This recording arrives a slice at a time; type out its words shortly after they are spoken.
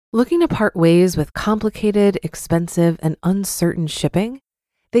Looking to part ways with complicated, expensive, and uncertain shipping?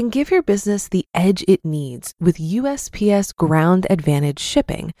 Then give your business the edge it needs with USPS Ground Advantage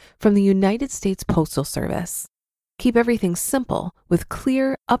shipping from the United States Postal Service. Keep everything simple with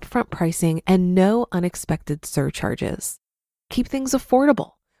clear, upfront pricing and no unexpected surcharges. Keep things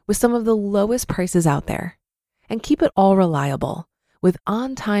affordable with some of the lowest prices out there. And keep it all reliable with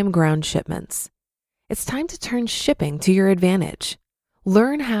on-time ground shipments. It's time to turn shipping to your advantage.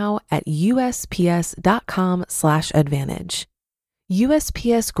 Learn how at USPS.com/advantage.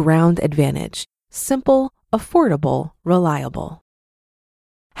 USPS Ground Advantage. Simple, affordable, reliable.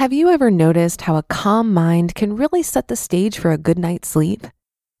 Have you ever noticed how a calm mind can really set the stage for a good night's sleep?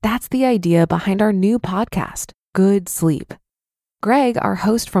 That's the idea behind our new podcast, Good Sleep. Greg, our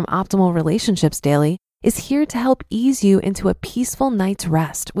host from Optimal Relationships Daily, is here to help ease you into a peaceful night's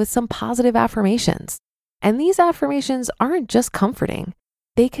rest with some positive affirmations. And these affirmations aren't just comforting.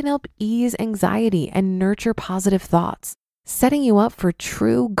 They can help ease anxiety and nurture positive thoughts, setting you up for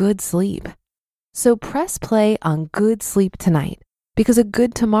true good sleep. So press play on Good Sleep tonight, because a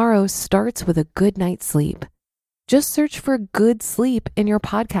good tomorrow starts with a good night's sleep. Just search for Good Sleep in your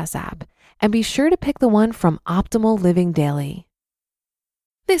podcast app and be sure to pick the one from Optimal Living Daily.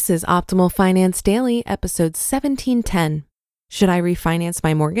 This is Optimal Finance Daily, episode 1710. Should I refinance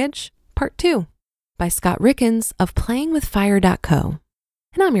my mortgage? Part 2, by Scott Rieckens of playingwithfire.co.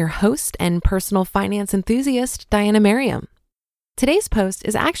 And I'm your host and personal finance enthusiast, Diana Merriam. Today's post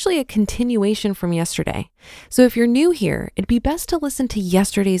is actually a continuation from yesterday. So if you're new here, it'd be best to listen to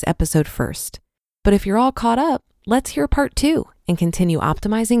yesterday's episode first. But if you're all caught up, let's hear part 2 and continue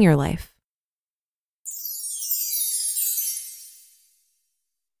optimizing your life.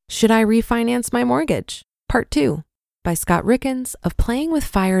 Should I refinance my mortgage? Part 2, by Scott Rieckens of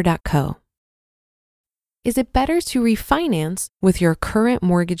playingwithfire.co. Is it better to refinance with your current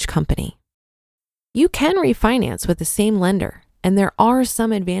mortgage company? You can refinance with the same lender, and there are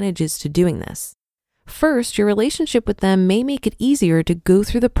some advantages to doing this. First, your relationship with them may make it easier to go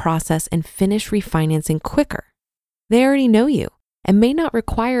through the process and finish refinancing quicker. They already know you and may not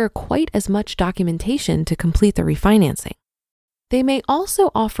require quite as much documentation to complete the refinancing. They may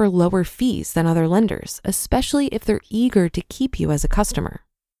also offer lower fees than other lenders, especially if they're eager to keep you as a customer.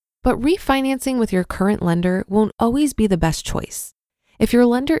 But refinancing with your current lender won't always be the best choice. If your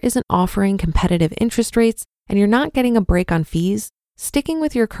lender isn't offering competitive interest rates and you're not getting a break on fees, sticking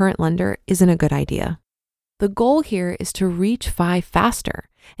with your current lender isn't a good idea. The goal here is to reach 5 faster,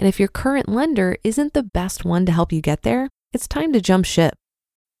 and if your current lender isn't the best one to help you get there, it's time to jump ship.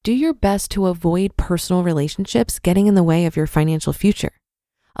 Do your best to avoid personal relationships getting in the way of your financial future.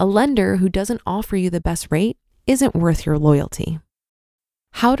 A lender who doesn't offer you the best rate isn't worth your loyalty.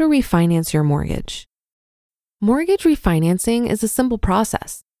 How to refinance your mortgage. Mortgage refinancing is a simple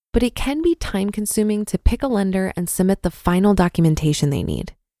process, but it can be time-consuming to pick a lender and submit the final documentation they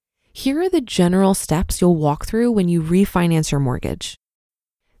need. Here are the general steps you'll walk through when you refinance your mortgage.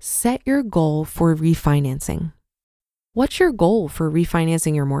 Set your goal for refinancing. What's your goal for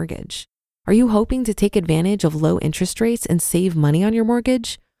refinancing your mortgage? Are you hoping to take advantage of low interest rates and save money on your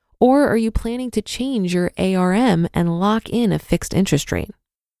mortgage? Or are you planning to change your ARM and lock in a fixed interest rate?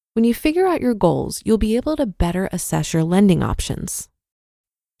 When you figure out your goals, you'll be able to better assess your lending options.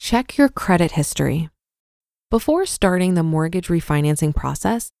 Check your credit history. Before starting the mortgage refinancing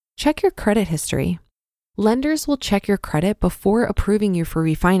process, check your credit history. Lenders will check your credit before approving you for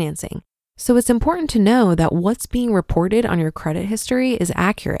refinancing, so it's important to know that what's being reported on your credit history is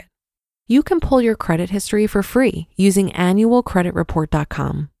accurate. You can pull your credit history for free using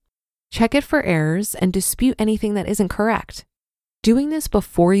annualcreditreport.com. Check it for errors and dispute anything that isn't correct. Doing this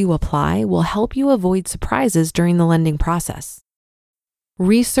before you apply will help you avoid surprises during the lending process.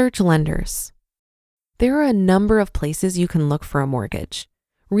 Research lenders. There are a number of places you can look for a mortgage.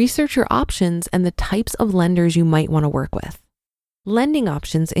 Research your options and the types of lenders you might want to work with. Lending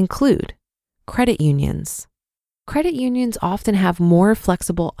options include credit unions. Credit unions often have more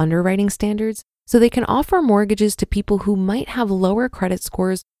flexible underwriting standards, so they can offer mortgages to people who might have lower credit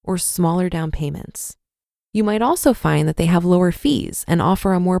scores or smaller down payments. You might also find that they have lower fees and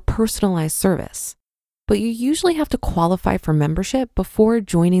offer a more personalized service. But you usually have to qualify for membership before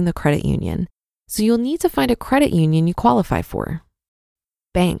joining the credit union, so you'll need to find a credit union you qualify for.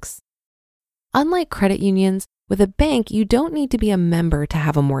 Banks. Unlike credit unions, with a bank, you don't need to be a member to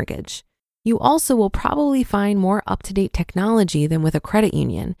have a mortgage. You also will probably find more up-to-date technology than with a credit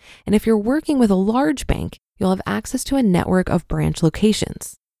union, and if you're working with a large bank, you'll have access to a network of branch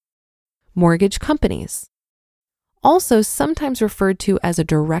locations. Mortgage companies. Also sometimes referred to as a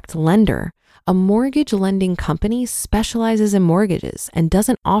direct lender, A mortgage lending company specializes in mortgages and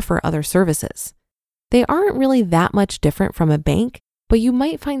doesn't offer other services. They aren't really that much different from a bank, but you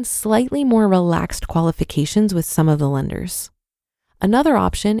might find slightly more relaxed qualifications with some of the lenders. Another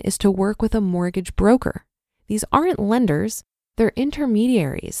option is to work with a mortgage broker. These aren't lenders, they're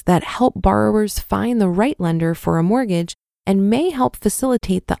intermediaries that help borrowers find the right lender for a mortgage and may help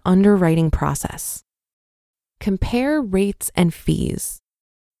facilitate the underwriting process. Compare rates and fees.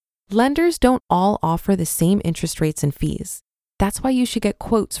 Lenders don't all offer the same interest rates and fees. That's why you should get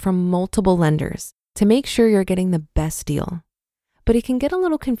quotes from multiple lenders to make sure you're getting the best deal. But it can get a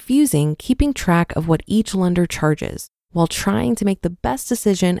little confusing keeping track of what each lender charges while trying to make the best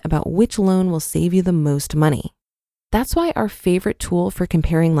decision about which loan will save you the most money. That's why our favorite tool for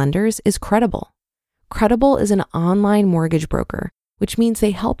comparing lenders is Credible. Credible is an online mortgage broker, which means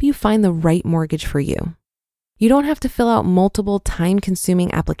they help you find the right mortgage for you. You don't have to fill out multiple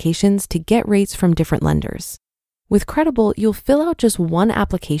time-consuming applications to get rates from different lenders. With Credible, you'll fill out just one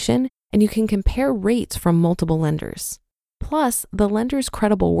application and you can compare rates from multiple lenders. Plus, the lenders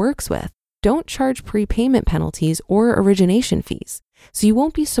Credible works with don't charge prepayment penalties or origination fees, so you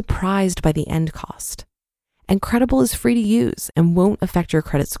won't be surprised by the end cost. And Credible is free to use and won't affect your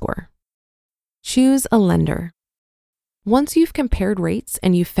credit score. Choose a lender. Once you've compared rates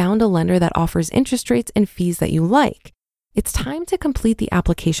and you've found a lender that offers interest rates and fees that you like, it's time to complete the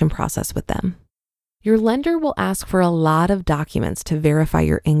application process with them. Your lender will ask for a lot of documents to verify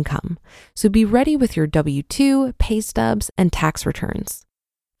your income, so be ready with your W-2, pay stubs, and tax returns.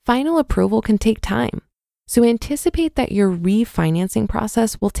 Final approval can take time, so anticipate that your refinancing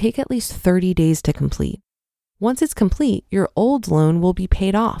process will take at least 30 days to complete. Once it's complete, your old loan will be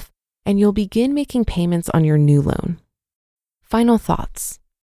paid off, and you'll begin making payments on your new loan. Final thoughts.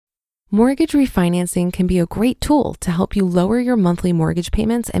 Mortgage refinancing can be a great tool to help you lower your monthly mortgage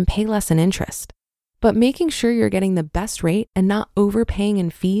payments and pay less in interest. But making sure you're getting the best rate and not overpaying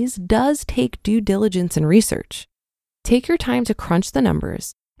in fees does take due diligence and research. Take your time to crunch the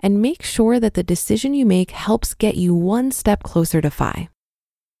numbers and make sure that the decision you make helps get you one step closer to FI.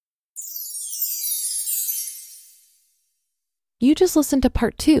 You just listened to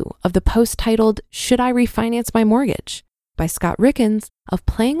part 2 of the post titled, Should I Refinance My Mortgage? By Scott Rieckens of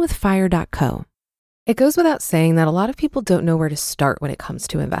playingwithfire.co. It goes without saying that a lot of people don't know where to start when it comes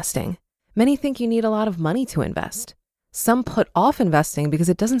to investing. Many think you need a lot of money to invest. Some put off investing because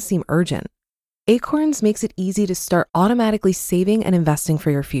it doesn't seem urgent. Acorns makes it easy to start automatically saving and investing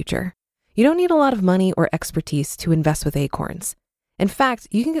for your future. You don't need a lot of money or expertise to invest with Acorns. In fact,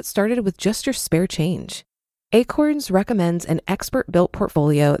 you can get started with just your spare change. Acorns recommends an expert-built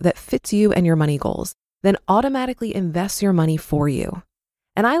portfolio that fits you and your money goals, then automatically invests your money for you.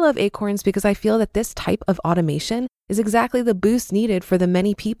 And I love Acorns because I feel that this type of automation is exactly the boost needed for the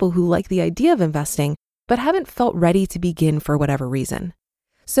many people who like the idea of investing, but haven't felt ready to begin for whatever reason.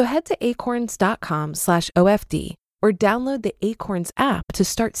 So head to acorns.com/OFD or download the Acorns app to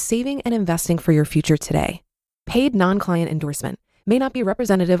start saving and investing for your future today. Paid non-client endorsement. May not be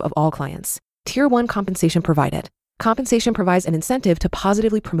representative of all clients. Tier 1 compensation provided. Compensation provides an incentive to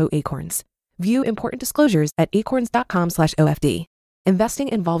positively promote Acorns. View important disclosures at acorns.com/OFD. Investing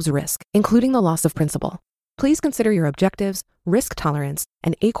involves risk, including the loss of principal. Please consider your objectives, risk tolerance,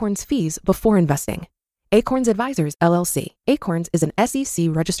 and Acorns fees before investing. Acorns Advisors, LLC. Acorns is an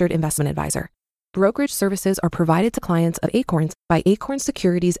SEC-registered investment advisor. Brokerage services are provided to clients of Acorns by Acorns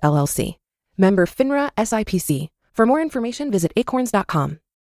Securities, LLC. Member FINRA SIPC. For more information, visit acorns.com.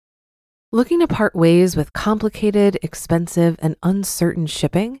 Looking to part ways with complicated, expensive, and uncertain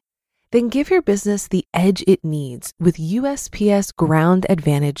shipping? Then give your business the edge it needs with USPS Ground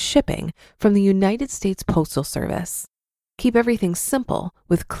Advantage shipping from the United States Postal Service. Keep everything simple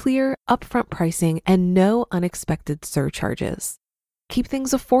with clear, upfront pricing and no unexpected surcharges. Keep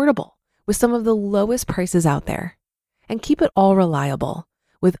things affordable with some of the lowest prices out there. And keep it all reliable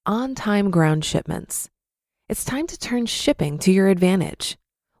with on-time ground shipments. It's time to turn shipping to your advantage.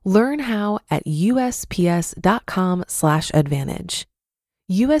 Learn how at USPS.com/advantage.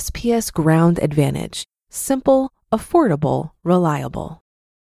 USPS Ground Advantage. Simple, affordable, reliable.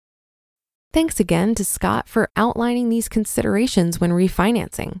 Thanks again to Scott for outlining these considerations when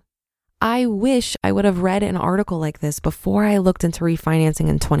refinancing. I wish I would have read an article like this before I looked into refinancing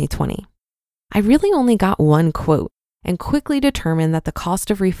in 2020. I really only got one quote and quickly determined that the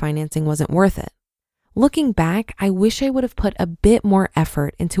cost of refinancing wasn't worth it. Looking back, I wish I would have put a bit more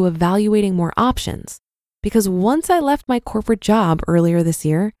effort into evaluating more options, because once I left my corporate job earlier this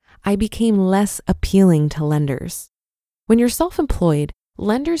year, I became less appealing to lenders. When you're self-employed,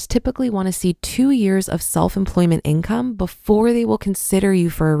 lenders typically want to see 2 years of self-employment income before they will consider you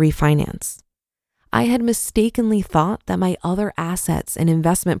for a refinance. I had mistakenly thought that my other assets and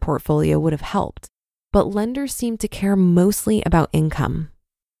investment portfolio would have helped, but lenders seem to care mostly about income.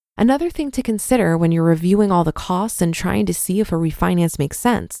 Another thing to consider when you're reviewing all the costs and trying to see if a refinance makes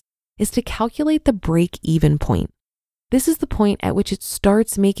sense is to calculate the break-even point. This is the point at which it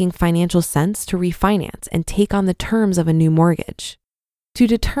starts making financial sense to refinance and take on the terms of a new mortgage. To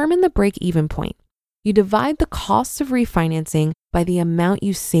determine the break-even point, you divide the costs of refinancing by the amount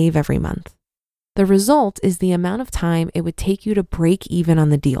you save every month. The result is the amount of time it would take you to break even on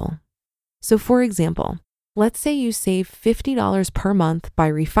the deal. So for example, let's say you save $50 per month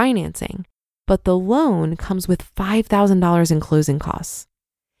by refinancing, but the loan comes with $5,000 in closing costs.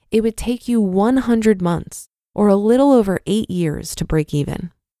 It would take you 100 months or a little over 8 years to break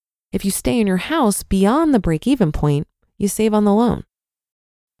even. If you stay in your house beyond the break-even point, you save on the loan.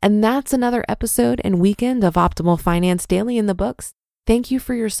 And that's another episode and weekend of Optimal Finance Daily in the books. Thank you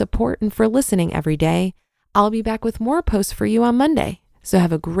for your support and for listening every day. I'll be back with more posts for you on Monday. So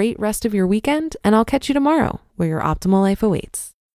have a great rest of your weekend, and I'll catch you tomorrow where your optimal life awaits.